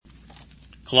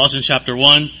Colossians chapter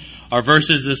 1. Our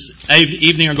verses this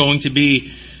evening are going to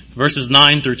be verses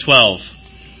 9 through 12.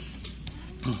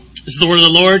 This is the word of the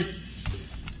Lord.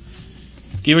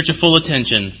 Give it your full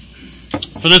attention.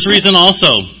 For this reason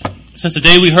also, since the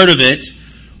day we heard of it,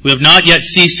 we have not yet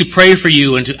ceased to pray for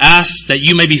you and to ask that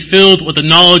you may be filled with the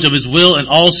knowledge of His will and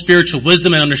all spiritual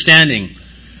wisdom and understanding,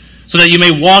 so that you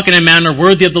may walk in a manner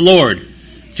worthy of the Lord,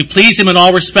 to please Him in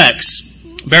all respects,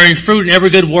 bearing fruit in every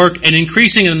good work and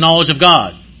increasing in the knowledge of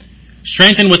God,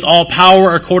 strengthened with all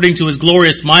power according to His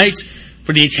glorious might,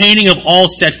 for the attaining of all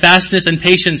steadfastness and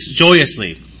patience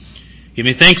joyously,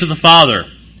 giving thanks to the Father,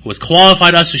 who has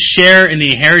qualified us to share in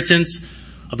the inheritance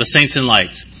of the saints in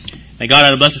light. May God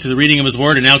add a blessing to the reading of His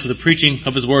Word and now to the preaching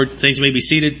of His Word. Saints, you may be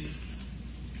seated.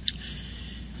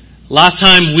 Last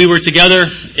time we were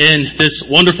together in this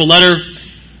wonderful letter,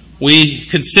 we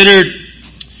considered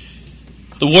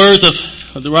the words of,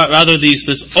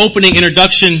 this opening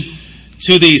introduction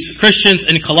to these Christians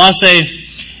in Colossae.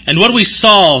 And what we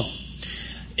saw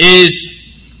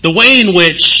is the way in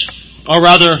which, or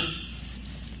rather,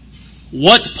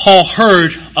 what Paul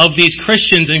heard of these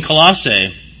Christians in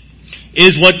Colossae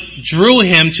is what drew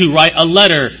him to write a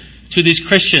letter to these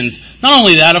Christians. Not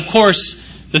only that, of course,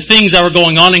 the things that were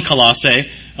going on in Colossae,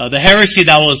 the heresy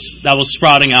that was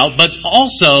sprouting out, but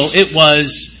also it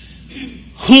was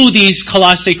who these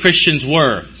Colossae Christians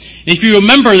were. And if you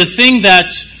remember, the thing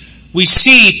that we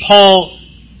see Paul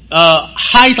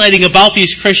highlighting about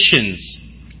these Christians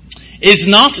is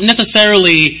not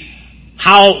necessarily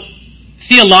how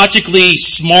theologically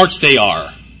smart they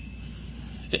are.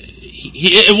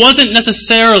 It wasn't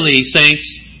necessarily,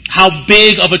 saints, how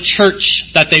big of a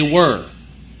church that they were.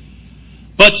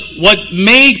 But what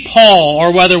made Paul,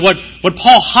 or rather what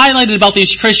Paul highlighted about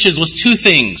these Christians was two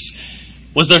things.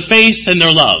 Was their faith and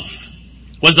their love.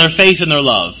 Was their faith and their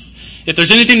love. If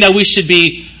there's anything that we should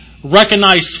be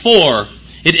recognized for,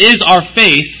 it is our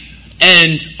faith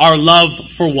and our love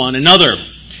for one another.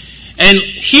 And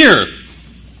here,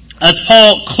 as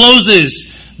Paul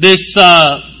closes this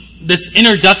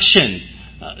introduction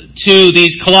to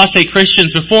these Colossae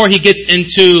Christians, before he gets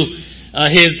into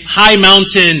his high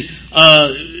mountain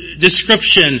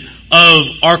description of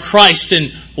our Christ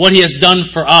and what He has done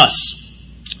for us,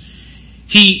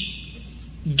 he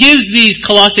gives these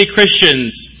Colossae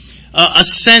Christians a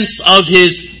sense of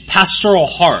His pastoral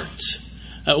heart.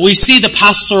 We see the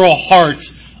pastoral heart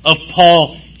of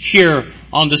Paul here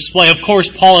on display. Of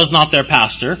course, Paul is not their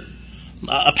pastor.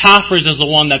 Epaphras is the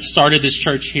one that started this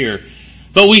church here.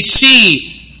 But we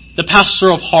see the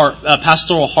pastoral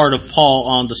heart of Paul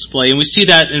on display. And we see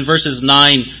that in verses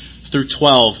 9 through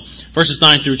 12. Verses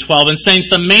 9 through 12. And saints,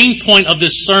 the main point of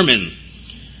this sermon,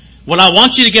 what I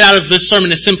want you to get out of this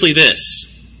sermon is simply this.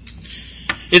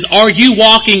 Is, are you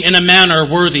walking in a manner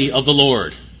worthy of the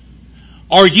Lord?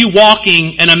 Are you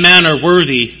walking in a manner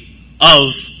worthy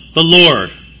of the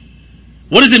Lord?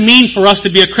 What does it mean for us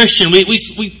to be a Christian?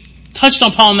 We touched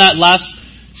upon that last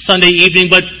Sunday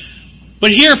evening,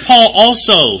 but here Paul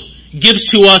also gives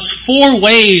to us 4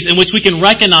 ways in which we can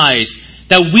recognize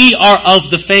that we are of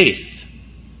the faith.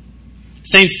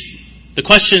 Saints, the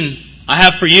question I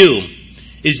have for you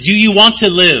is, do you want to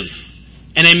live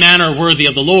in a manner worthy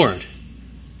of the Lord?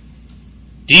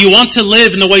 Do you want to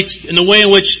live in the way in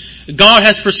which God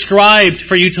has prescribed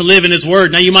for you to live in His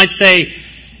Word? Now you might say,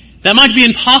 that might be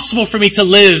impossible for me to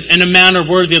live in a manner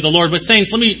worthy of the Lord. But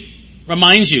saints, let me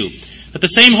remind you that the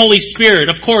same Holy Spirit,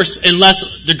 of course in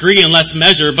less degree and less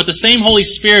measure, but the same Holy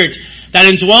Spirit that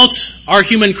indwelt our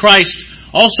human Christ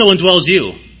also indwells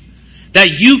you.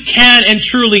 That you can and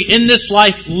truly in this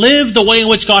life live the way in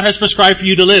which God has prescribed for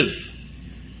you to live.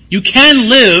 You can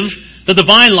live the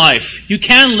divine life. You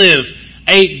can live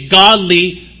a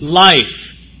godly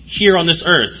life here on this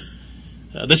earth.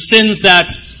 The sins that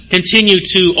continue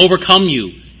to overcome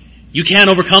you, you can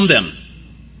overcome them.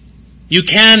 You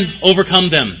can overcome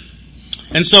them.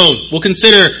 And so we'll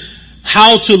consider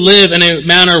how to live in a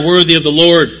manner worthy of the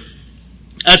Lord.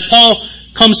 As Paul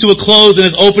comes to a close in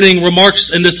his opening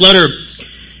remarks in this letter,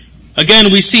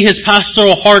 again, we see his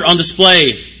pastoral heart on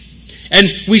display. And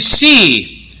we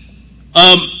see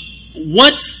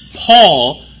what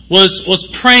Paul was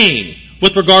praying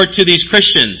with regard to these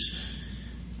Christians.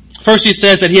 First he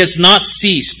says that he has not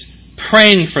ceased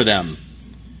praying for them.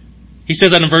 He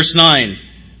says that in verse 9,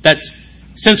 that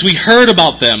since we heard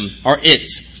about them,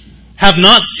 have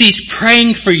not ceased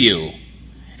praying for you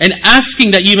and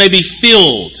asking that you may be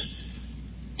filled.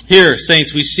 Here,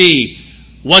 saints, we see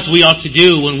what we ought to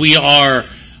do when we are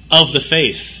of the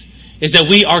faith, is that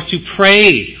we are to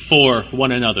pray for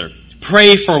one another.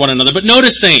 Pray for one another. But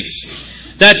notice, saints,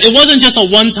 that it wasn't just a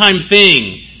one-time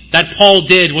thing that Paul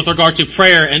did with regard to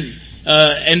prayer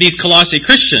and these Colossae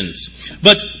Christians.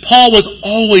 But Paul was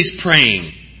always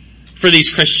praying for these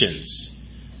Christians.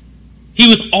 He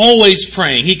was always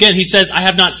praying. He says, I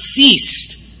have not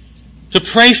ceased to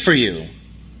pray for you.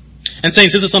 And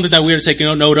saints, this is something that we are to take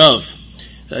note of.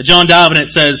 John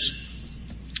Davenant says,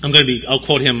 I'll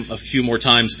quote him a few more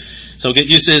times, so get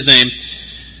used to his name.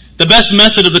 The best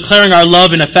method of declaring our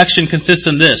love and affection consists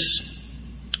in this,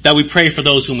 that we pray for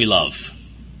those whom we love.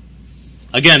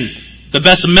 Again, the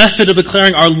best method of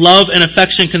declaring our love and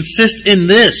affection consists in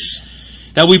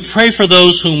this, that we pray for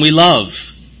those whom we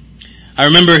love. I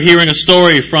remember hearing a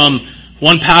story from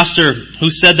one pastor who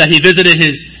said that he visited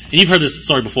and you've heard this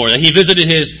story before, that he visited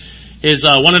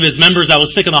one of his members that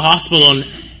was sick in the hospital, and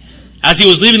as he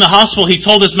was leaving the hospital, he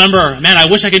told this member, man, I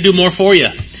wish I could do more for you.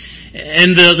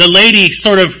 And the lady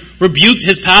sort of rebuked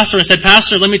his pastor and said,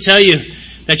 Pastor, let me tell you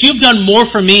that you've done more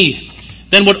for me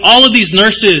than what all of these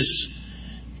nurses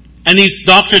and these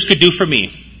doctors could do for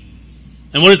me.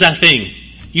 And what is that thing?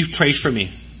 You've prayed for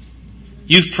me.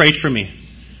 You've prayed for me.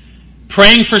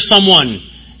 Praying for someone,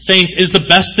 saints, is the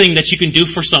best thing that you can do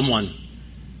for someone.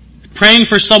 Praying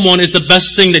for someone is the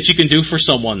best thing that you can do for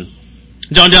someone.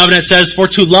 John Davenant says, for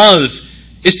to love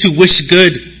is to wish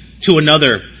good to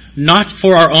another, not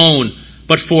for our own,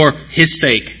 but for his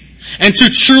sake. And to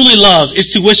truly love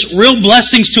is to wish real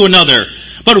blessings to another.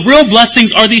 But real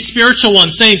blessings are these spiritual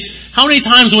ones. Saints, how many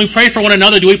times when we pray for one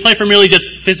another do we pray for merely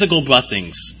just physical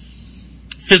blessings?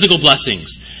 Physical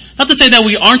blessings. Not to say that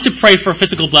we aren't to pray for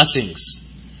physical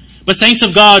blessings. But saints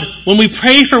of God, when we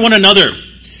pray for one another,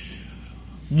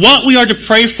 what we are to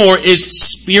pray for is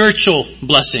spiritual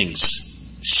blessings.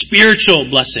 Spiritual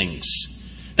blessings.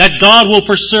 That God will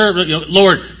preserve,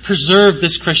 Lord, preserve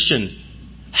this Christian.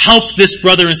 Help this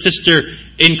brother and sister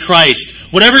in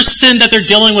Christ. Whatever sin that they're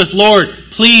dealing with, Lord,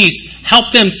 please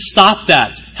help them stop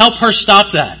that. Help her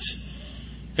stop that.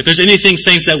 If there's anything,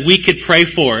 saints, that we could pray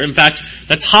for, in fact,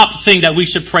 the top thing that we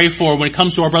should pray for when it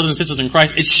comes to our brothers and sisters in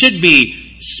Christ, it should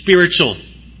be spiritual.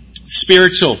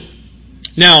 Spiritual.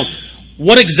 Now,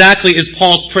 what exactly is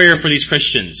Paul's prayer for these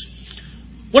Christians?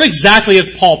 What exactly is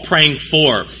Paul praying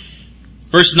for?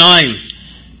 Verse 9,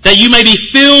 that you may be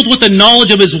filled with the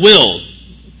knowledge of his will,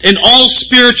 in all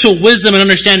spiritual wisdom and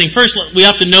understanding. First, we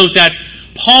have to note that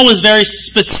Paul was very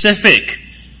specific,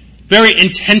 very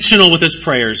intentional with his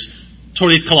prayers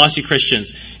toward these Colossian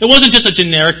Christians. It wasn't just a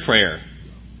generic prayer,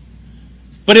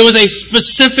 but it was a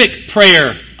specific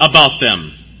prayer about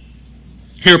them.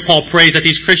 Here Paul prays that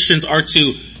these Christians are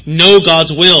to know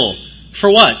God's will.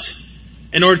 For what?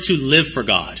 In order to live for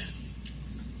God.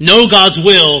 Know God's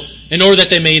will in order that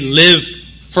they may live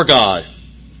for God.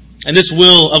 And this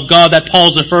will of God that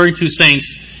Paul's referring to,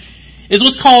 saints, is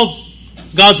what's called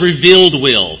God's revealed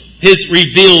will. His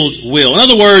revealed will. In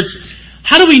other words,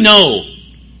 how do we know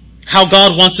how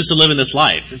God wants us to live in this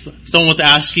life? If someone was to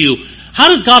ask you, how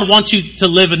does God want you to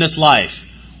live in this life?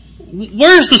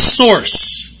 Where's the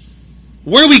source?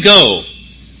 Where do we go?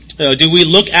 Do we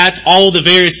look at all the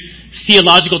various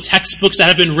theological textbooks that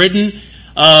have been written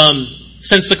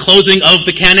since the closing of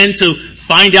the canon to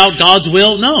find out God's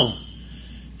will? No.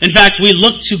 In fact, we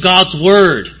look to God's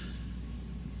Word.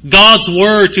 God's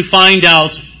Word to find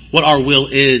out what our will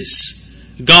is.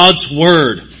 God's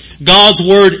Word. God's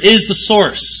Word is the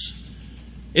source.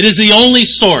 It is the only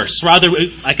source. Rather,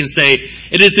 I can say,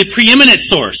 it is the preeminent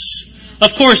source.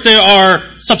 Of course, there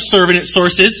are subservient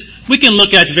sources. We can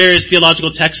look at various theological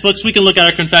textbooks. We can look at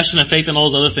our confession of faith and all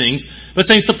those other things. But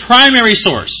saints, the primary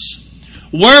source,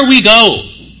 where we go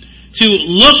to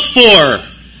look for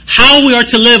how we are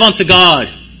to live unto God,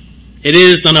 it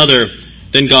is none other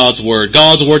than God's Word.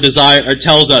 God's Word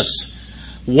tells us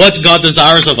what God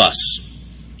desires of us.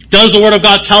 Does the Word of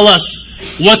God tell us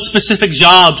what specific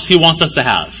jobs He wants us to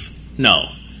have?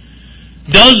 No.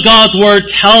 Does God's Word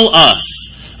tell us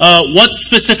what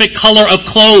specific color of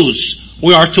clothes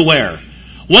we are to wear?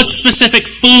 What specific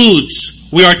foods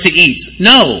we are to eat?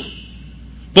 No.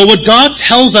 But what God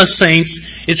tells us,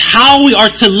 saints, is how we are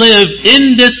to live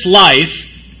in this life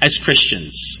as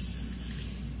Christians.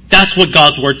 That's what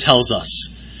God's Word tells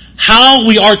us. How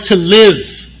we are to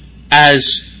live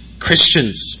as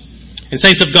Christians. And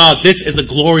saints of God, this is a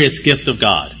glorious gift of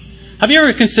God. Have you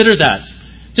ever considered that?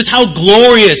 Just how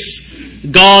glorious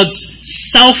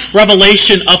God's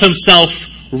self-revelation of Himself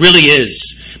really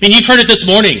is. I mean, you've heard it this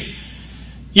morning.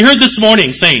 You heard this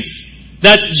morning, saints,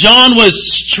 that John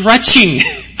was stretching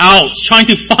out, trying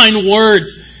to find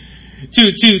words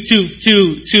to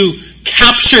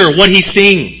capture what he's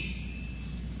seeing.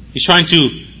 He's trying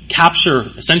to capture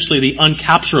essentially the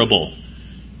uncapturable.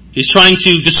 He's trying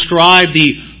to describe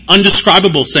the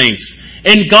undescribable, saints.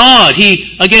 And God,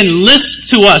 He, again, lisps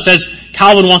to us, as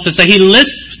Calvin wants to say. He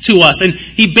lisps to us and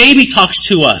He baby talks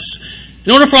to us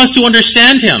in order for us to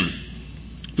understand Him.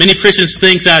 Many Christians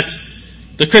think that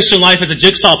the Christian life is a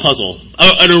jigsaw puzzle,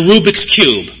 a Rubik's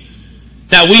Cube,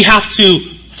 that we have to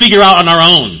figure out on our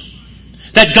own.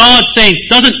 That God, saints,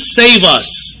 doesn't save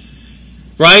us,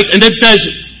 right? And then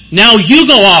says, now you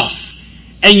go off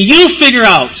and you figure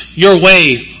out your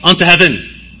way onto heaven.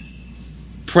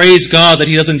 Praise God that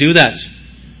He doesn't do that.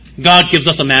 God gives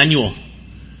us a manual.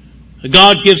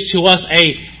 God gives to us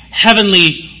a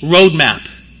heavenly roadmap.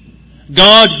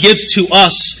 God gives to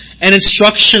us an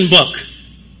instruction book.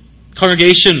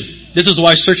 Congregation, this is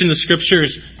why searching the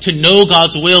Scriptures to know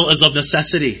God's will is of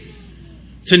necessity.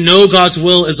 To know God's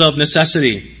will is of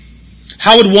necessity.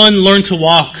 How would one learn to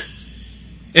walk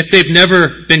if they've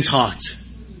never been taught?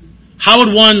 How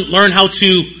would one learn how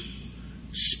to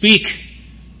speak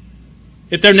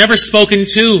if they're never spoken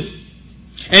to?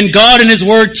 And God in His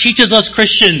Word teaches us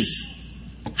Christians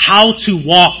how to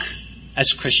walk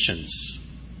as Christians.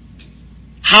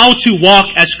 How to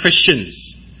walk as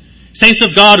Christians. Saints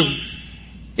of God,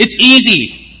 it's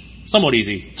easy, somewhat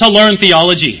easy, to learn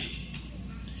theology.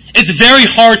 It's very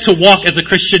hard to walk as a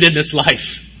Christian in this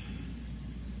life.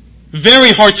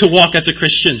 Very hard to walk as a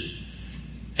Christian.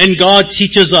 And God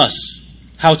teaches us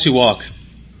how to walk.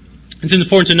 It's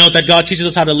important to note that God teaches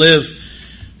us how to live,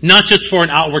 not just for an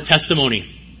outward testimony.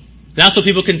 That's so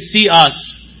people can see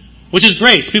us, which is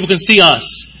great. People can see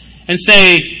us and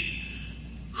say,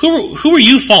 who are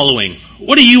you following?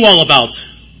 What are you all about?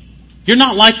 You're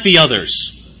not like the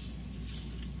others.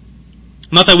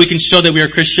 Not that we can show that we are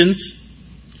Christians,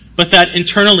 but that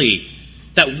internally,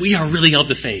 that we are really of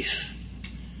the faith.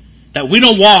 That we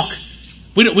don't walk,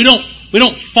 we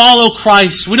don't follow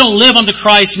Christ, we don't live unto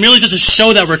Christ merely just to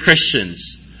show that we're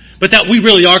Christians, but that we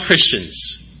really are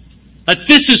Christians. That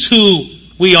this is who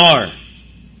we are.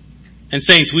 And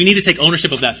saints, we need to take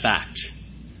ownership of that fact.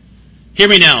 Hear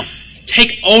me now.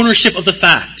 Take ownership of the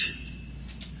fact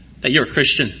that you're a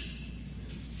Christian.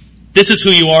 This is who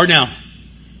you are now.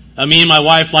 Me and my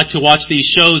wife like to watch these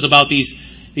shows about these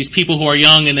people who are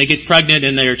young and they get pregnant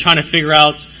and they're trying to figure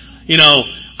out,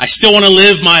 I still want to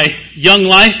live my young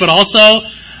life, but also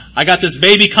I got this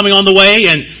baby coming on the way,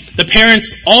 and the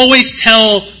parents always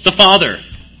tell the father,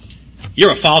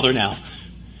 you're a father now.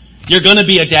 You're going to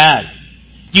be a dad.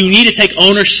 You need to take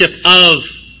ownership of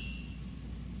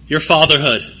your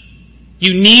fatherhood.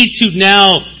 You need to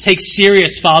now take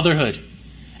serious fatherhood.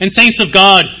 And saints of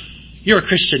God, you're a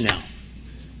Christian now.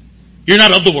 You're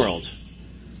not of the world.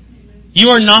 You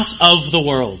are not of the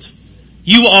world.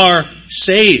 You are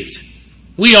saved.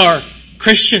 We are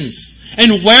Christians.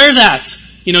 And wear that.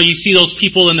 You see those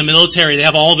people in the military, they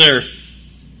have all their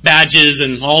badges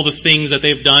and all the things that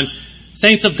they've done.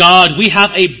 Saints of God, we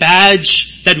have a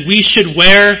badge that we should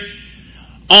wear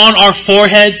on our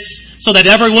foreheads so that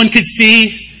everyone could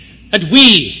see that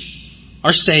we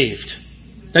are saved.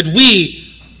 That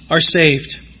we are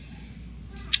saved.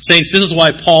 Saints, this is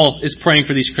why Paul is praying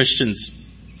for these Christians.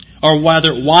 Or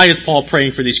rather, why is Paul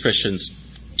praying for these Christians?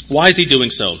 Why is he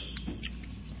doing so?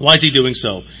 Why is he doing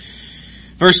so?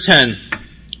 Verse 10,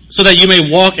 so that you may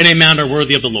walk in a manner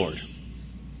worthy of the Lord.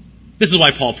 This is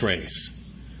why Paul prays.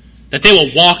 That they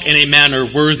will walk in a manner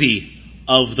worthy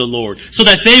of the Lord. So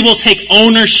that they will take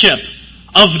ownership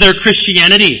of their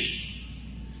Christianity.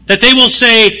 That they will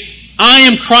say, I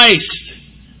am Christ.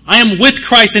 I am with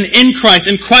Christ and in Christ,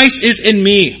 and Christ is in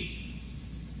me.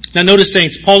 Now notice,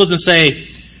 saints, Paul doesn't say,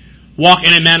 walk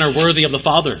in a manner worthy of the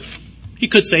Father. He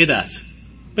could say that,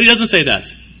 but he doesn't say that.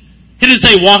 He doesn't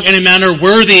say walk in a manner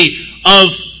worthy of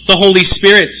the Holy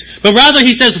Spirit, but rather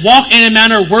he says walk in a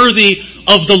manner worthy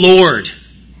of the Lord.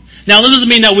 Now, this doesn't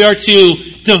mean that we are to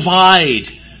divide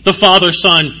the Father,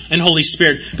 Son, and Holy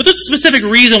Spirit, but there's a specific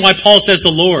reason why Paul says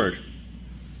the Lord.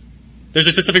 There's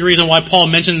a specific reason why Paul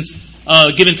mentions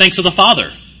giving thanks to the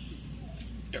Father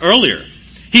earlier.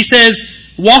 He says,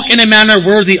 walk in a manner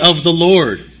worthy of the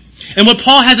Lord. And what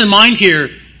Paul has in mind here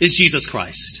is Jesus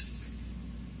Christ.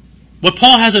 What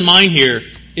Paul has in mind here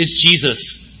is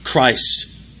Jesus Christ.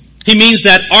 He means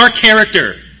that our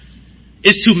character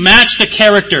is to match the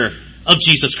character of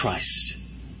Jesus Christ.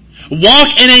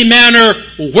 Walk in a manner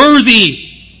worthy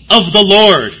of the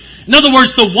Lord. In other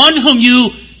words, the one whom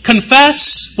you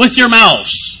confess with your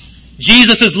mouths,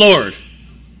 Jesus is Lord,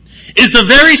 is the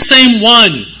very same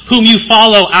one whom you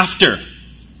follow after.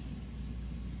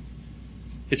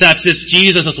 It's as if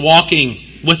Jesus is walking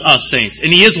with us, saints,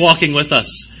 and He is walking with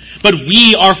us. But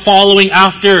we are following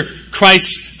after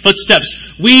Christ's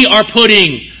footsteps. We are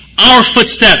putting our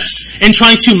footsteps and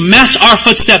trying to match our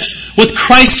footsteps with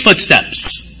Christ's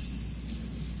footsteps.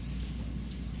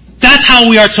 That's how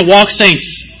we are to walk,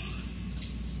 saints.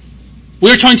 We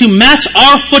are trying to match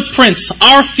our footprints,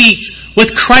 our feet,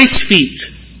 with Christ's feet.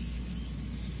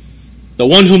 The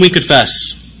one whom we confess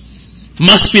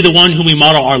must be the one whom we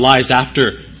model our lives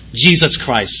after, Jesus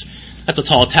Christ. That's a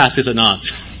tall task, is it not?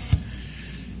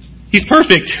 He's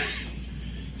perfect.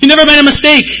 He never made a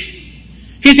mistake.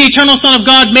 He's the eternal Son of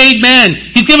God made man.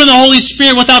 He's given the Holy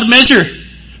Spirit without measure.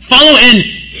 Follow in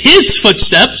His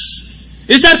footsteps.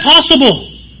 Is that possible?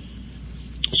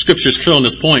 Scripture is clear on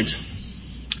this point.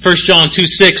 1 John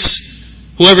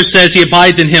 2:6, whoever says he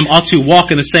abides in Him ought to walk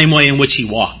in the same way in which He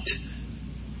walked.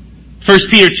 1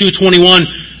 Peter 2:21,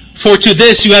 for to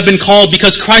this you have been called,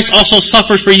 because Christ also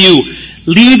suffered for you,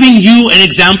 leaving you an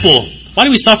example. Why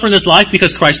do we suffer in this life?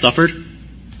 Because Christ suffered.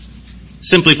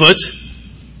 Simply put,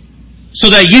 so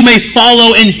that you may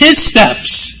follow in His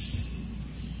steps.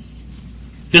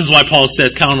 This is why Paul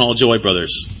says, count on all joy,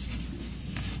 brothers.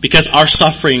 Because our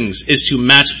sufferings is to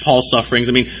match Paul's sufferings.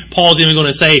 I mean, Paul's even going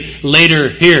to say later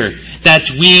here that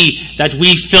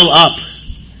we fill up.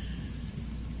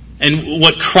 And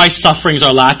what Christ's sufferings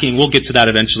are lacking, we'll get to that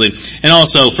eventually. And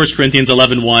also, 1 Corinthians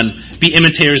 11:1, be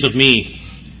imitators of me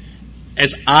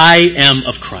as I am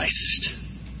of Christ.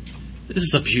 This is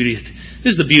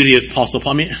the beauty of Apostle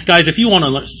Paul. I mean, guys, if you want to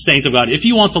learn, saints of God, if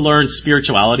you want to learn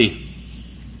spirituality,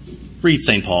 read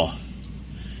St. Paul.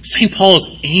 St.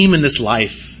 Paul's aim in this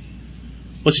life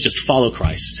was to just follow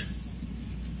Christ.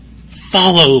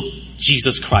 Follow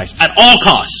Jesus Christ at all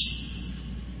costs.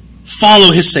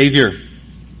 Follow His Savior.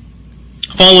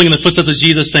 Following in the footsteps of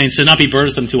Jesus, saints, should not be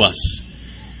burdensome to us.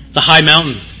 It's a high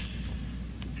mountain.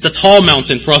 It's a tall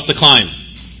mountain for us to climb.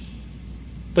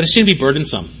 But it shouldn't be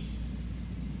burdensome.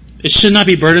 It should not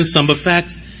be burdensome, but in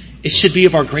fact, it should be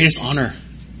of our greatest honor.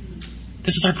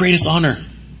 This is our greatest honor.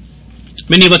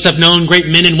 Many of us have known great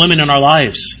men and women in our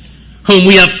lives, whom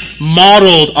we have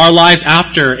modeled our lives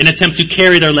after in an attempt to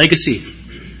carry their legacy.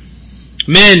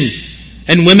 Men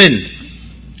and women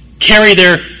carry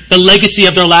the legacy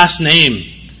of their last name.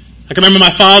 I can remember my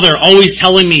father always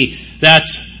telling me that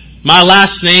my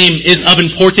last name is of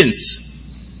importance,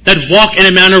 that walk in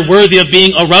a manner worthy of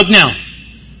being a Rugnow,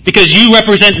 because you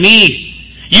represent me.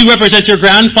 You represent your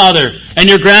grandfather and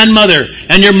your grandmother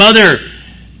and your mother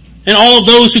and all of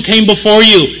those who came before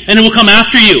you and who will come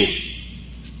after you.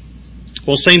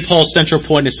 Well, St. Paul's central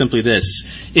point is simply this.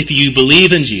 If you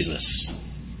believe in Jesus,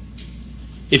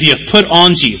 if you have put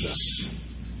on Jesus,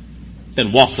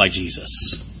 then walk like Jesus.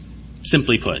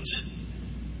 Simply put.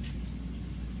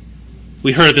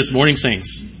 We heard it this morning,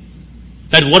 saints,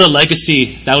 that what a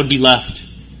legacy that would be left.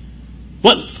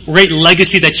 What great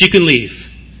legacy that you can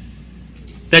leave.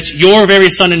 That your very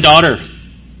son and daughter,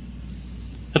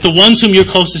 that the ones whom you're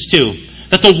closest to,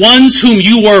 that the ones whom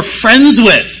you were friends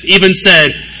with even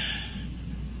said,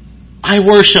 I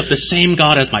worship the same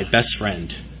God as my best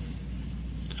friend.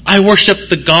 I worship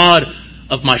the God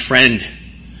of my friend.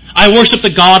 I worship the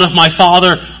God of my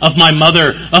father, of my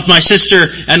mother, of my sister,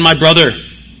 and my brother.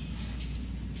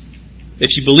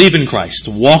 If you believe in Christ,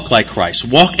 walk like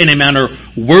Christ. Walk in a manner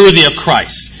worthy of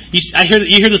Christ. You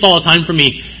hear this all the time from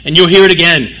me, and you'll hear it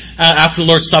again after the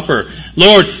Lord's Supper.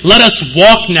 Lord, let us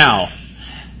walk now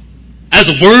as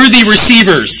worthy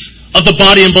receivers of the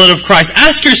body and blood of Christ.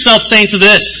 Ask yourself, saints,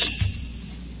 this.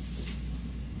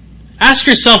 Ask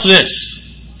yourself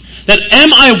this, that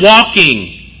am I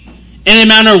walking in a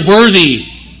manner worthy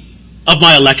of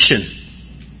my election?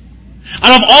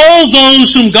 Out of all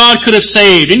those whom God could have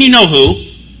saved, and you know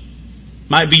who,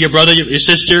 might be your brother, your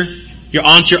sister, your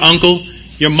aunt, your uncle,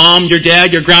 your mom, your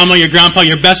dad, your grandma, your grandpa,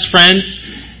 your best friend,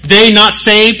 they not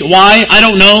saved. Why? I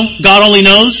don't know. God only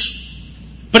knows.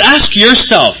 But ask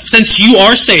yourself, since you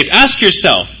are saved, ask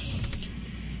yourself,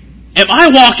 am I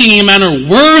walking in a manner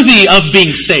worthy of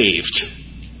being saved?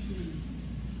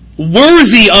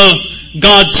 Worthy of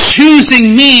God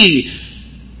choosing me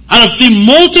out of the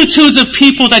multitudes of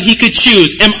people that He could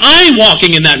choose? Am I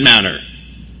walking in that manner?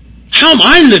 How am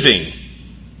I living?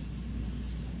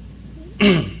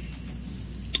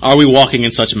 Are we walking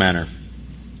in such a manner?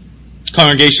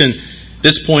 Congregation,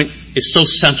 this point is so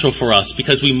central for us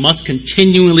because we must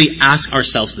continually ask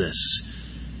ourselves this.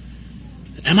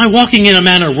 Am I walking in a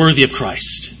manner worthy of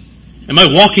Christ? Am I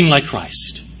walking like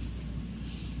Christ?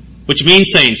 Which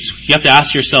means, saints, you have to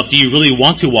ask yourself, do you really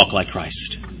want to walk like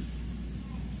Christ?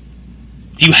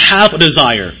 Do you have a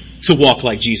desire to walk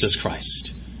like Jesus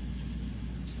Christ?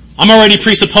 I'm already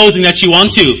presupposing that you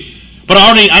want to, but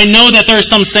I know that there are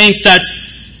some saints that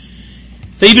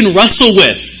they even wrestle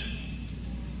with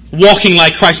walking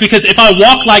like Christ, because if I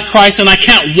walk like Christ and I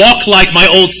can't walk like my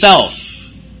old self.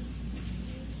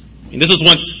 And this is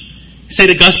what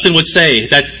St. Augustine would say,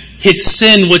 that his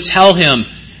sin would tell him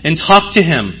and talk to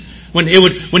him. When he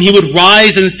would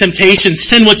rise in temptation,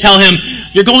 sin would tell him,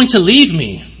 you're going to leave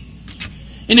me.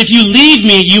 And if you leave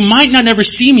me, you might not ever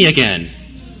see me again.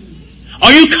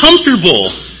 Are you comfortable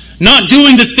not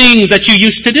doing the things that you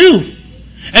used to do?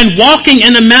 And walking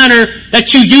in the manner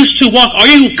that you used to walk? Are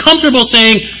you comfortable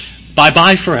saying,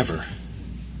 bye-bye forever?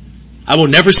 I will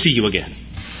never see you again.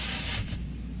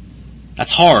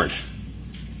 That's hard.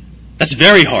 That's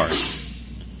very hard.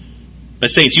 But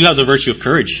saints, you have the virtue of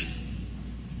courage.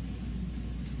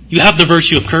 You have the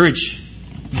virtue of courage.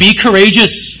 Be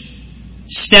courageous.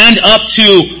 Stand up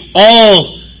to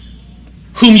all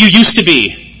whom you used to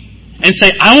be and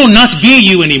say, I will not be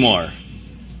you anymore.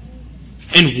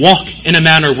 And walk in a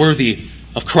manner worthy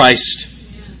of Christ.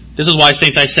 This is why,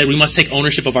 saints, I said we must take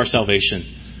ownership of our salvation.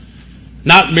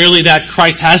 Not merely that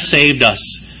Christ has saved us,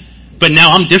 but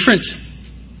now I'm different.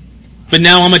 But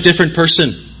now I'm a different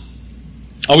person.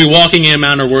 Are we walking in a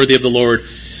manner worthy of the Lord?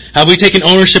 Have we taken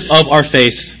ownership of our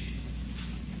faith?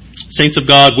 Saints of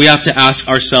God, we have to ask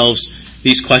ourselves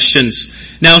these questions.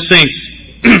 Now,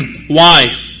 saints,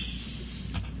 why?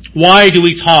 Why do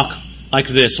we talk like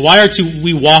this? Why do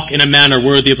we walk in a manner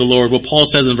worthy of the Lord? Well, Paul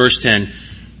says in verse 10,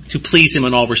 to please him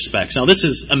in all respects. Now, this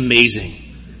is amazing.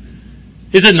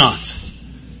 Is it not?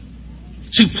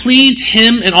 To please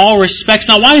him in all respects.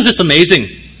 Now, why is this amazing?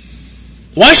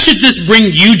 Why should this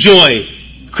bring you joy,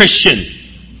 Christian?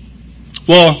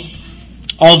 Well,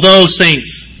 although,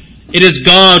 saints, it is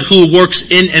God who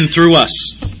works in and through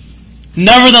us.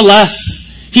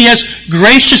 Nevertheless, he has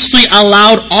graciously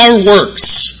allowed our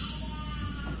works.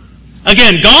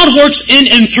 Again, God works in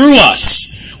and through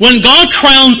us. When God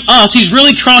crowns us, he's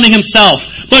really crowning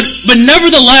himself. But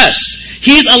nevertheless,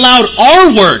 he's allowed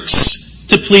our works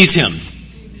to please him.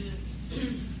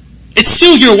 It's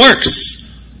still your works.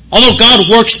 Although God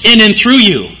works in and through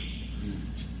you.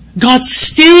 God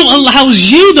still allows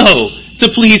you, though, to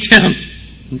please him.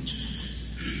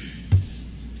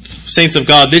 Saints of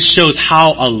God, this shows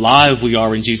how alive we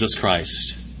are in Jesus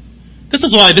Christ. This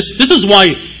is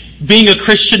why being a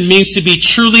Christian means to be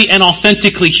truly and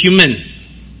authentically human.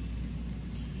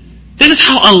 This is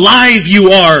how alive you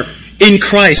are in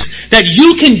Christ. That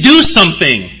you can do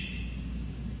something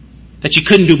that you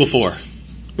couldn't do before.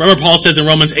 Remember Paul says in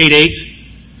Romans 8:8,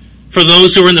 for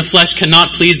those who are in the flesh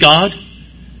cannot please God.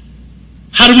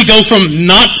 How do we go from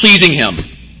not pleasing him?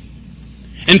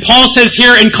 And Paul says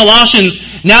here in Colossians,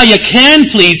 now you can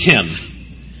please him.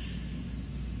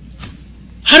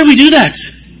 How do we do that?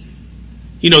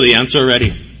 You know the answer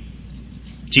already.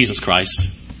 Jesus Christ.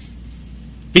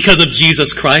 Because of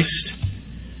Jesus Christ.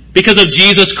 Because of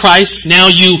Jesus Christ, now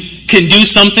you can do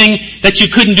something that you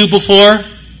couldn't do before.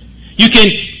 You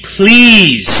can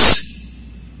please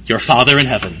your Father in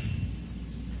heaven.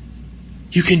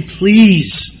 You can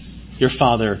please your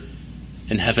Father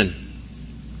in heaven.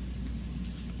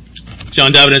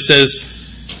 John Davenant says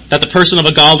that the person of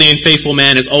a godly and faithful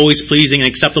man is always pleasing and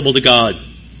acceptable to God,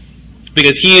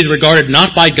 because he is regarded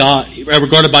by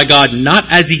God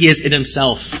not as he is in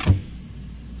himself,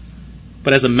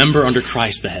 but as a member under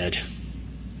Christ the head.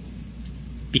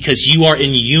 Because you are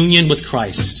in union with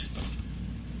Christ,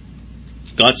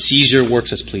 God sees your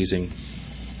works as pleasing.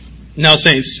 Now,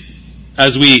 saints,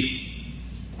 as we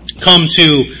come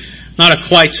to not a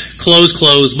quite close,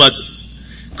 but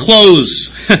close,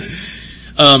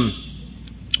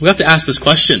 we have to ask this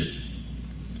question.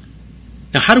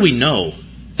 Now, how do we know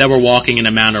that we're walking in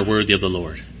a manner worthy of the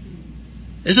Lord?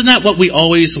 Isn't that what we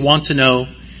always want to know?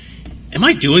 Am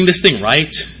I doing this thing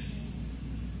right?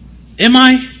 Am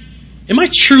I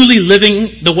truly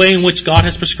living the way in which God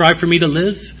has prescribed for me to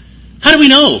live? How do we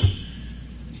know?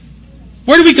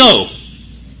 Where do we go?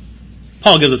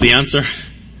 Paul gives us the answer.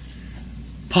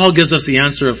 Paul gives us the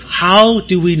answer of how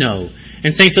do we know?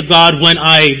 And saints of God, when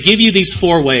I give you these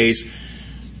 4 ways,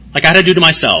 like I had to do to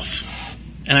myself,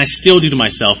 and I still do to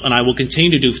myself, and I will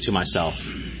continue to do to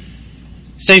myself.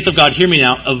 Saints of God, hear me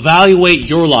now. Evaluate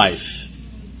your life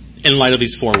in light of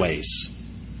these 4 ways.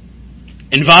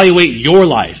 Evaluate your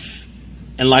life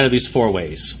in light of these 4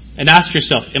 ways. And ask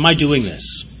yourself, am I doing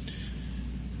this?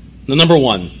 The number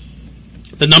one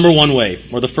way,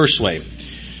 or the first way.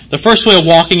 The first way of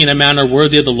walking in a manner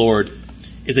worthy of the Lord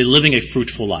is living a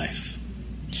fruitful life.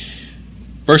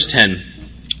 Verse 10,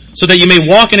 so that you may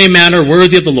walk in a manner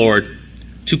worthy of the Lord,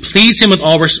 to please him with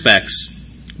all respects,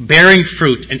 bearing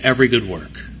fruit in every good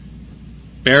work.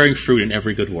 Bearing fruit in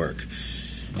every good work.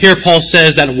 Here Paul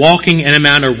says that walking in a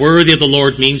manner worthy of the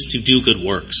Lord means to do good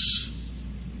works.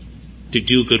 To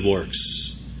do good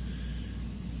works.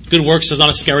 Good works is not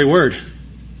a scary word.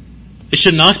 It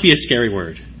should not be a scary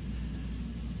word.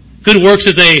 Good works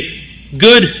is a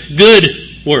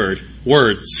words.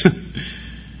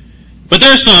 But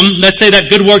there are some that say that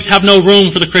good works have no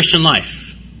room for the Christian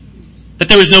life. That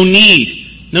there is no need,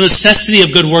 no necessity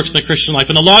of good works in the Christian life.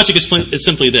 And the logic is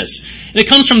simply this. And it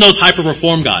comes from those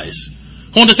hyper-reform guys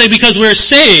who want to say because we're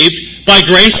saved by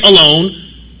grace alone,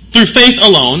 through faith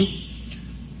alone,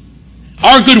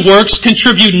 our good works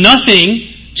contribute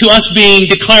nothing to us being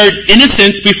declared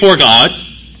innocent before God,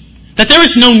 that there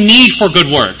is no need for good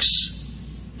works.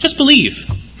 Just believe,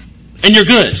 and you're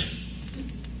good.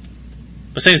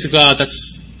 But saints of God,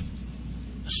 that's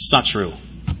not true.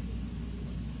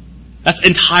 That's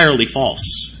entirely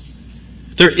false.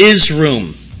 There is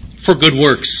room for good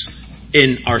works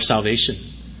in our salvation.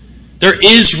 There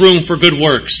is room for good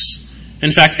works.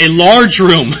 In fact, a large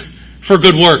room for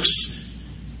good works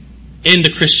in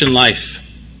the Christian life.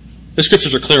 The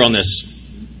scriptures are clear on this.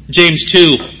 James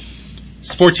 2,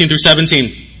 14 through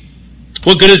 17.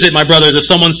 What good is it, my brothers, if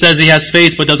someone says he has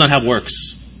faith but does not have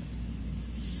works?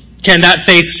 Can that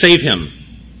faith save him?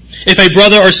 If a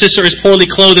brother or sister is poorly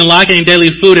clothed and lacking in daily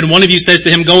food, and one of you says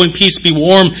to him, go in peace, be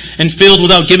warm and filled,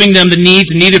 without giving them the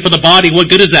needs needed for the body, what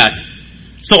good is that?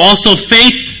 So also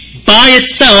faith by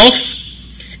itself,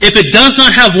 if it does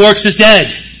not have works, is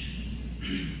dead.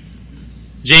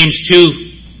 James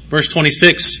 2, verse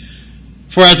 26.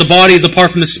 For as the body is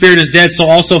apart from the spirit is dead, so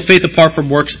also faith apart from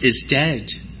works is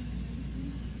dead.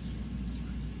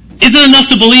 Is it enough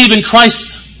to believe in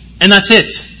Christ and that's it?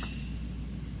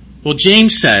 Well,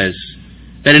 James says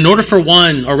that in order for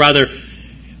one, or rather,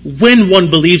 when one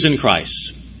believes in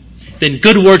Christ, then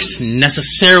good works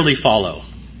necessarily follow.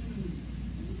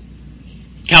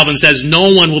 Calvin says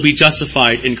no one will be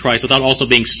justified in Christ without also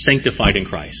being sanctified in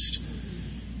Christ.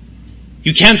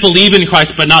 You can't believe in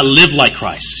Christ but not live like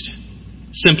Christ,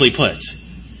 simply put.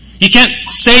 You can't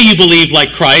say you believe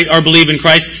like Christ or believe in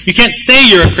Christ. You can't say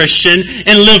you're a Christian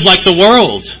and live like the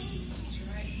world.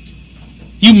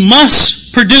 You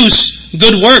must produce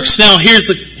good works. Now here's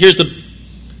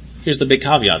the big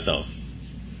caveat though.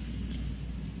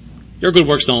 Your good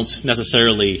works don't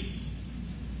necessarily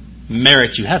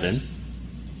merit you heaven.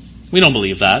 We don't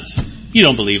believe that. You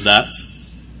don't believe that.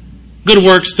 Good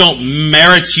works don't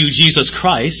merit you Jesus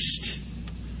Christ.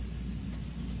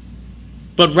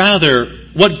 But rather,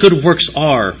 what good works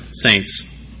are, saints,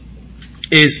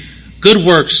 is good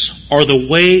works are the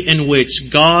way in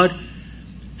which God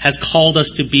has called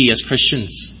us to be as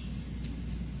Christians.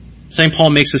 St. Paul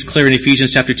makes this clear in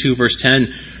Ephesians chapter 2, verse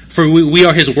 10. For we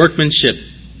are his workmanship,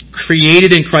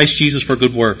 created in Christ Jesus for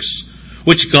good works,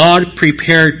 which God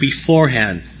prepared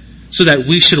beforehand, so that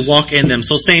we should walk in them.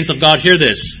 So saints of God, hear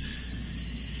this.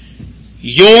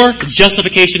 Your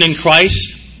justification in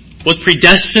Christ was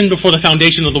predestined before the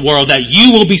foundation of the world, that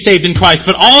you will be saved in Christ.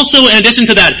 But also, in addition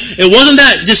to that, it wasn't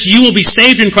that just you will be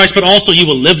saved in Christ, but also you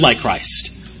will live like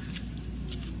Christ.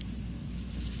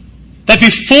 That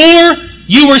before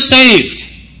you were saved,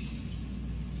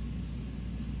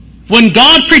 when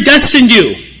God predestined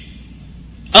you,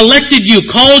 elected you,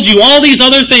 called you, all these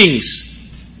other things,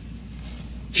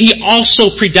 He also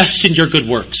predestined your good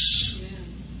works.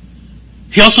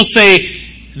 He also say,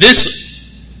 this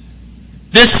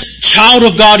child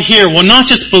of God here will not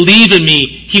just believe in me,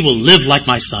 he will live like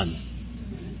my son.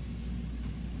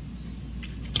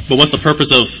 But what's the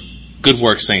purpose of good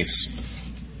works, saints?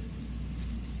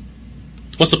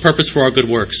 What's the purpose for our good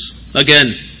works?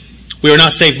 Again, we are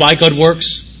not saved by good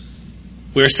works.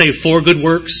 We are saved for good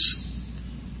works.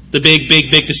 The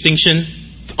big distinction.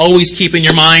 Always keep in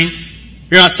your mind.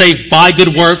 You're not saved by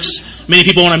good works. Many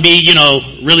people want to be,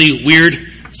 really weird.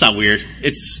 It's not weird.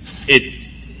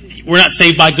 We're not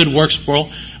saved by good works,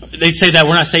 world. They say that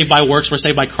we're not saved by works, we're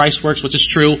saved by Christ's works, which is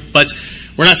true, but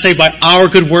we're not saved by our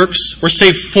good works. We're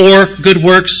saved for good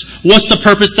works. What's the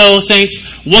purpose though, saints?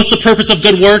 What's the purpose of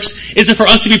good works? Is it for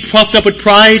us to be puffed up with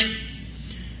pride?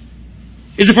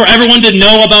 Is it for everyone to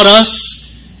know about us?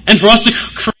 And for us to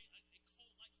create?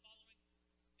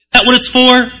 Is that what it's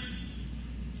for?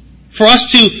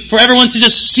 For everyone to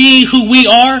just see who we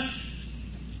are?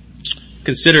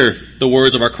 Consider the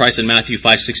words of our Christ in Matthew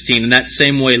 5:16. In that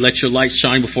same way, let your light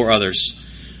shine before others,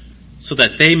 so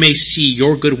that they may see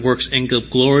your good works and give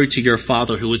glory to your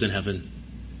Father who is in heaven.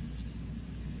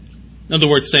 In other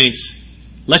words, saints,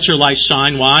 let your light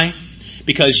shine. Why?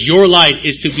 Because your light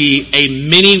is to be a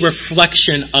mini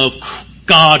reflection of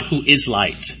God who is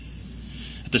light.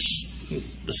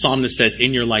 The psalmist says,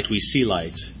 in your light we see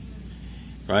light.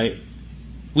 Right?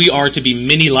 We are to be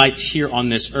mini lights here on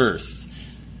this earth.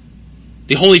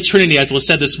 The Holy Trinity, as was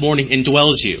said this morning,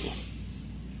 indwells you.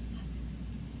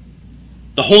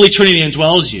 The Holy Trinity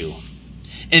indwells you.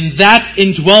 And that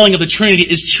indwelling of the Trinity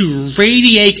is to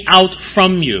radiate out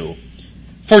from you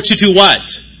For to do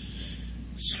what?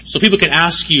 So people can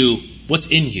ask you, what's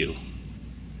in you?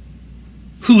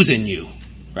 Who's in you,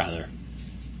 rather?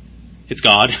 It's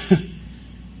God.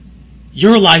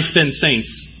 Your life then,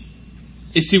 saints,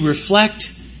 is to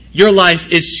reflect. Your life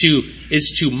is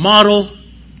to model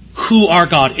who our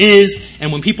God is.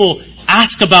 And when people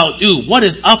ask about, what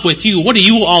is up with you? What are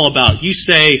you all about? You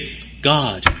say,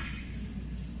 God.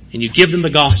 And you give them the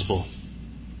gospel.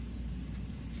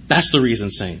 That's the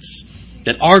reason, saints,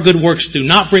 that our good works do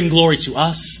not bring glory to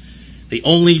us. They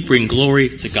only bring glory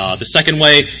to God. The second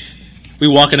way we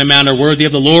walk in a manner worthy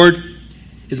of the Lord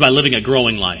is by living a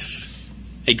growing life.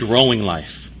 A growing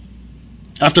life.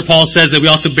 After Paul says that we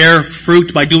ought to bear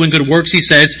fruit by doing good works, he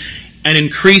says, and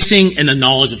increasing in the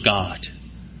knowledge of God.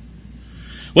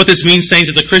 What this means, saints,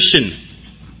 is the Christian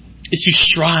is to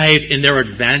strive in their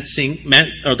advancement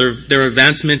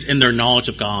in their knowledge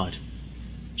of God.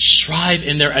 Strive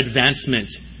in their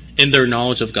advancement in their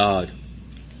knowledge of God.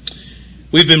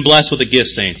 We've been blessed with a gift,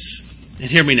 saints. And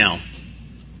hear me now.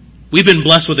 We've been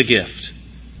blessed with a gift.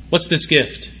 What's this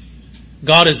gift?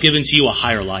 God has given to you a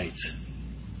higher light.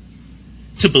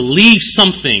 To believe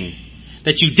something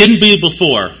that you didn't believe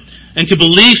before, and to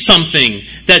believe something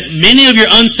that many of your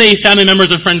unsaved family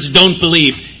members and friends don't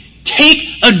believe.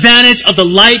 Take advantage of the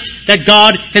light that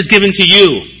God has given to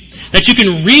you. That you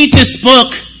can read this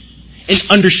book and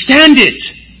understand it.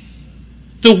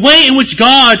 The way in which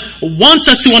God wants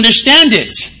us to understand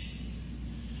it.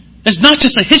 It's not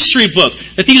just a history book.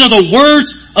 That these are the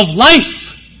words of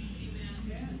life.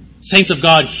 Saints of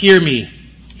God, hear me.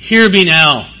 Hear me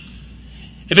now.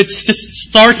 If it just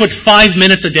starts with 5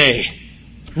 minutes a day,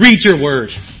 read your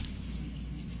word.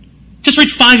 Just read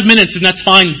 5 minutes and that's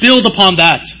fine. Build upon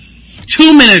that.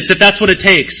 2 minutes if that's what it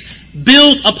takes.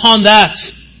 Build upon that.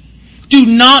 Do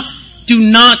not,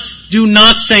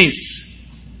 saints,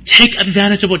 take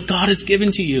advantage of what God has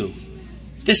given to you.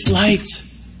 This light.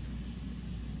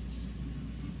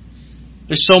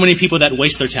 There's so many people that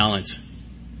waste their talent.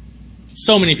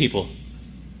 So many people.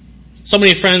 So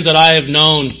many friends that I have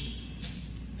known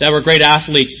that were great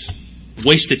athletes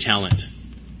wasted talent.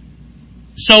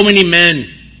 So many men,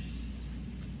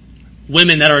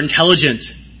 women that are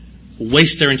intelligent,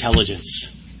 waste their intelligence.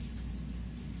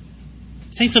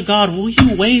 Saints of God, will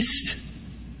you waste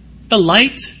the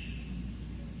light?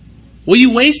 Will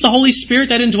you waste the Holy Spirit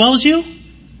that indwells you?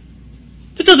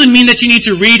 This doesn't mean that you need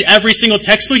to read every single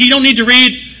textbook. You don't need to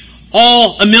read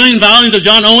all 1,000,000 volumes of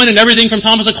John Owen and everything from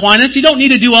Thomas Aquinas. You don't need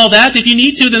to do all that. If you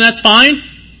need to, then that's fine.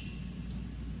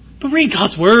 But read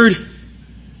God's Word.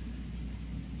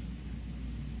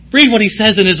 Read what He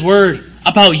says in His Word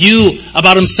about you,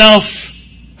 about Himself.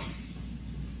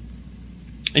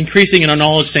 Increasing in our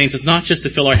knowledge, saints, is not just to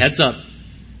fill our heads up.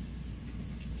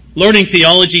 Learning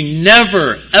theology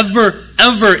never,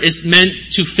 ever is meant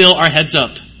to fill our heads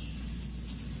up.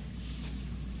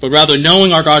 But rather,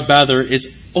 knowing our God better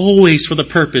is always for the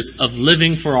purpose of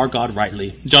living for our God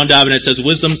rightly. John Davenant says,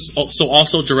 wisdom so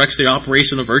also directs the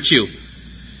operation of virtue.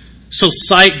 So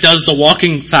sight does the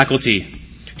walking faculty.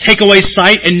 Take away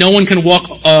sight and no one can walk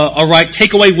aright.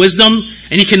 Take away wisdom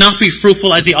and he cannot be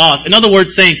fruitful as he ought. In other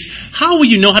words, saints, how will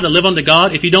you know how to live unto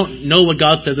God if you don't know what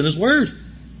God says in His Word?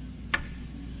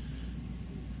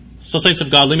 So saints of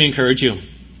God, let me encourage you.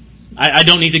 I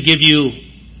don't need to give you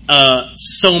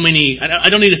so many, I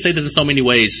don't need to say this in so many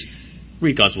ways.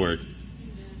 Read God's Word.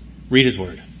 Read His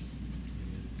Word.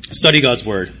 Study God's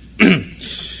Word.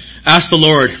 Ask the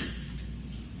Lord.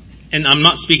 And I'm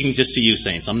not speaking just to you,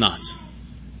 saints. I'm not.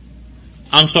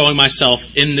 I'm throwing myself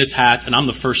in this hat, and I'm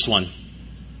the first one.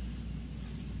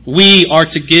 We are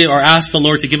to give, or ask the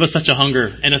Lord to give us such a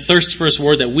hunger and a thirst for His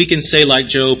Word that we can say like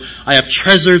Job, I have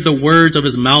treasured the words of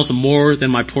His mouth more than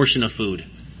my portion of food.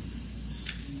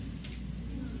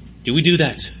 Do we do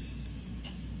that?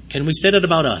 Can we say that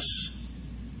about us?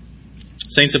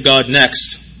 Saints of God,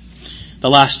 next, the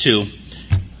last two.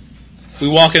 We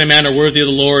walk in a manner worthy of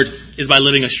the Lord is by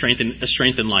living a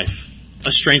strengthened life.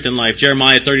 A strengthened life.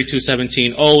 Jeremiah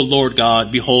 32:17. O Lord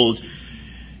God, behold,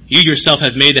 you yourself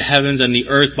have made the heavens and the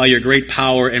earth by your great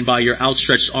power and by your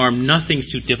outstretched arm.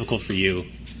 Nothing's too difficult for you.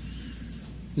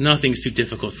 Nothing's too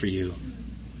difficult for you.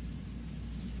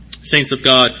 Saints of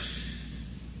God,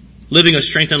 living a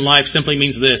strengthened life simply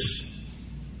means this.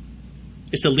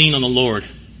 It's to lean on the Lord.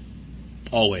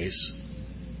 Always.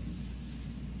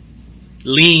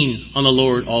 Lean on the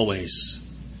Lord always.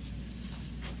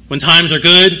 When times are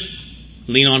good,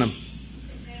 lean on Him.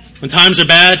 When times are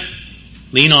bad,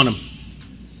 lean on Him.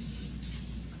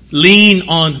 Lean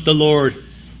on the Lord.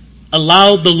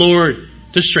 Allow the Lord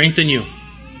to strengthen you.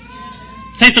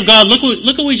 Saints of God, look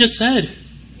what we just said.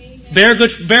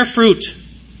 Bear fruit.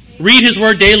 Read His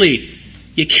Word daily.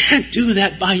 You can't do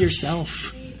that by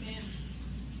yourself.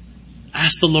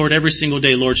 Ask the Lord every single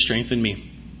day, Lord, strengthen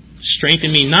me.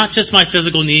 Strengthen me, not just my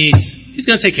physical needs. He's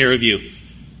going to take care of you.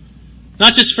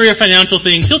 Not just for your financial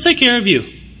things. He'll take care of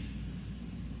you.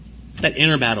 That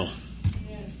inner battle.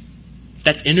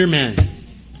 That inner man.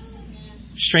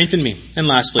 Strengthen me. And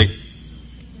lastly,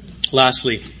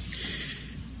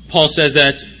 Paul says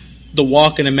that the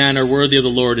walk in a manner worthy of the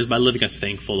Lord is by living a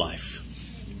thankful life.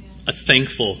 A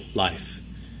thankful life.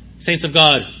 Saints of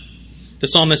God, the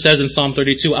psalmist says in Psalm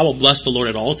 32, I will bless the Lord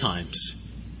at all times.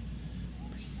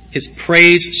 His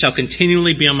praise shall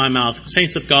continually be on my mouth.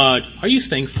 Saints of God, are you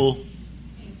thankful?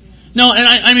 No, and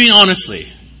I mean honestly.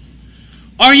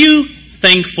 Are you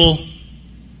thankful?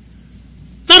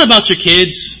 Not about your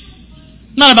kids.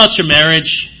 Not about your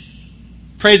marriage.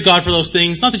 Praise God for those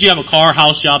things. Not that you have a car,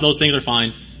 house, job. Those things are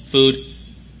fine. Food.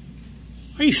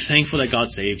 Are you thankful that God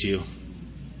saved you?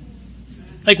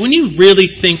 Like when you really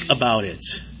think about it.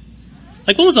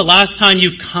 Like when was the last time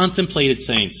you've contemplated,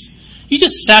 saints? You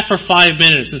just sat for 5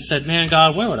 minutes and said, man,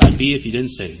 God, where would I be if you didn't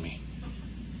save me?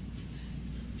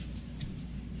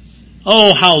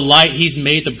 Oh, how light He's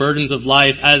made the burdens of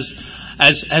life as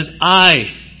I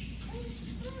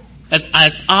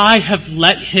have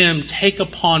let Him take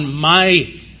upon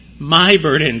my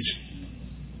burdens.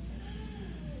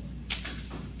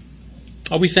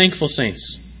 Are we thankful,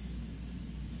 saints?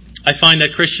 I find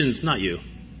that Christians, not you,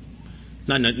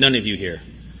 none of you here,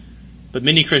 but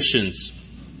many Christians,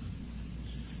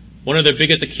 one of their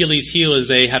biggest Achilles heel is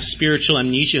they have spiritual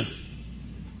amnesia.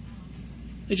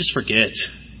 They just forget.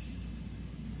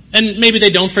 And maybe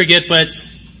they don't forget, but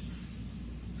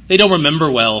they don't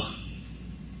remember well.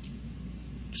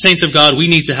 Saints of God, we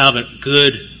need to have a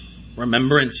good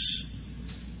remembrance.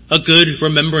 A good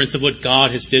remembrance of what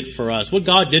God has did for us. What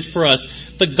God did for us.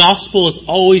 The gospel is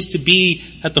always to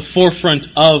be at the forefront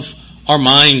of our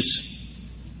minds.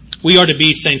 We are to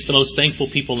be, saints, the most thankful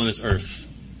people on this earth.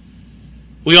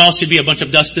 We all should be a bunch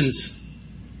of Dustins.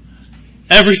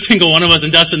 Every single one of us.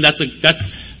 And Dustin,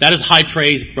 that is high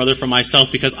praise, brother, for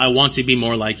myself, because I want to be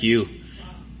more like you.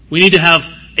 We need to have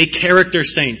a character,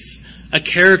 saints. A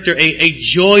character, a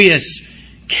joyous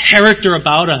character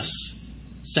about us,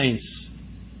 saints.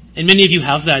 And many of you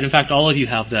have that. In fact, all of you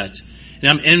have that. And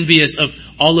I'm envious of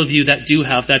all of you that do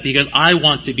have that, because I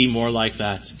want to be more like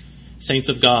that, saints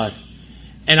of God.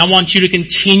 And I want you to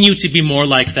continue to be more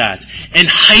like that and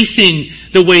heighten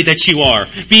the way that you are.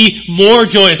 Be more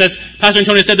joyous. As Pastor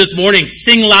Antonio said this morning,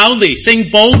 sing loudly, sing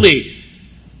boldly.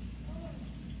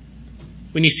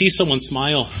 When you see someone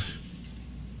smile,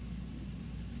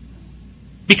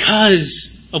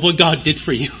 because of what God did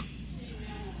for you.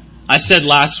 I said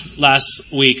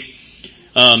last week,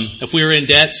 if we were in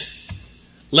debt,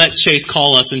 let Chase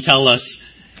call us and tell us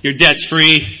your debt's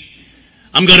free.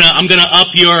 I'm gonna up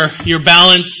your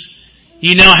balance.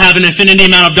 You now have an infinity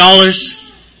amount of dollars.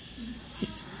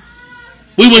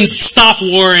 We wouldn't stop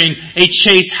wearing a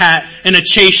Chase hat and a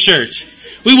Chase shirt.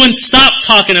 We wouldn't stop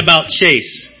talking about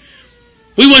Chase.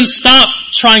 We wouldn't stop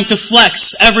trying to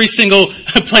flex every single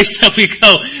place that we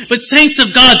go. But saints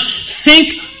of God,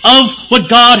 think of what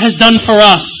God has done for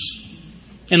us.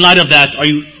 In light of that, are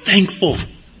you thankful?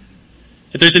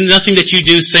 If there's nothing that you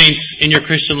do, saints, in your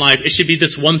Christian life, it should be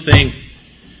this one thing.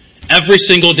 Every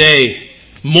single day,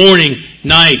 morning,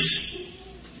 night.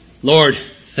 Lord,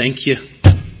 thank you.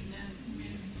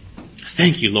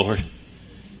 Thank you, Lord.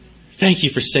 Thank you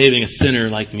for saving a sinner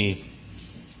like me.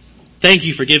 Thank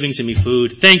you for giving to me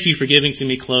food. Thank you for giving to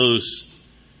me clothes.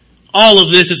 All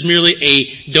of this is merely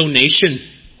a donation.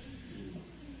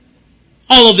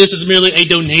 All of this is merely a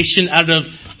donation out of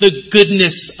the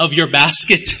goodness of your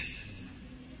basket.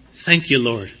 Thank you,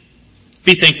 Lord.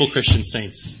 Be thankful, Christian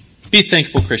saints. Be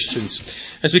thankful, Christians.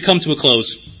 As we come to a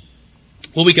close,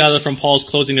 what we gather from Paul's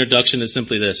closing introduction is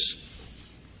simply this.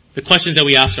 The questions that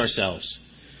we ask ourselves.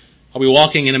 Are we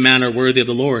walking in a manner worthy of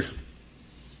the Lord?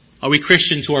 Are we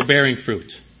Christians who are bearing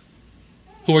fruit?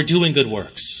 Who are doing good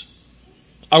works?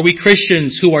 Are we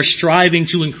Christians who are striving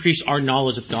to increase our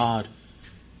knowledge of God?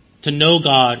 To know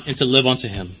God and to live unto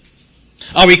Him?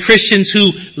 Are we Christians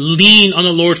who lean on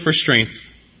the Lord for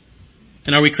strength?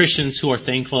 And are we Christians who are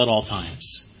thankful at all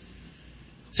times?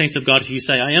 Saints of God, if you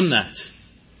say, I am that,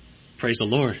 praise the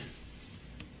Lord.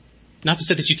 Not to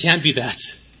say that you can't be that.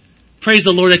 Praise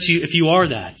the Lord if you are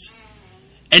that.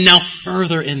 And now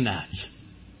further in that.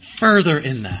 Further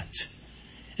in that.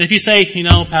 And if you say,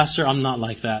 Pastor, I'm not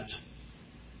like that,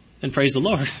 then praise the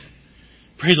Lord.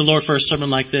 Praise the Lord for a sermon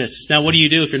like this. Now, what do you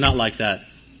do if you're not like that?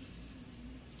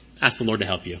 Ask the Lord to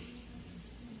help you.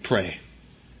 Pray.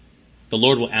 The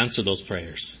Lord will answer those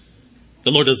prayers.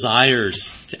 The Lord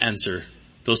desires to answer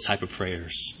those type of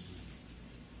prayers.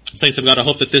 Saints of God, I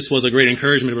hope that this was a great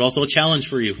encouragement, but also a challenge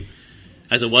for you,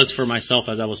 as it was for myself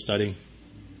as I was studying.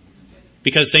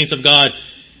 Because, saints of God,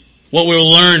 what we'll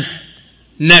learn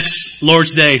next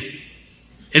Lord's Day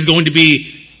is going to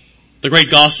be the great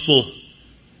gospel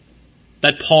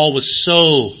that Paul was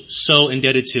so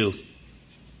indebted to.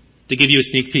 To give you a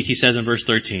sneak peek, he says in verse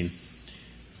 13,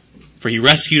 "For he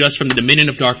rescued us from the dominion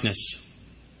of darkness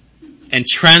and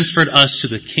transferred us to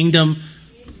the kingdom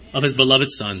of his beloved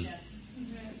Son."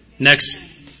 Next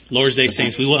Lord's Day,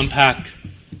 saints, we will unpack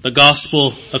the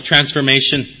gospel of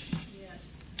transformation.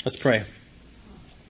 Let's pray.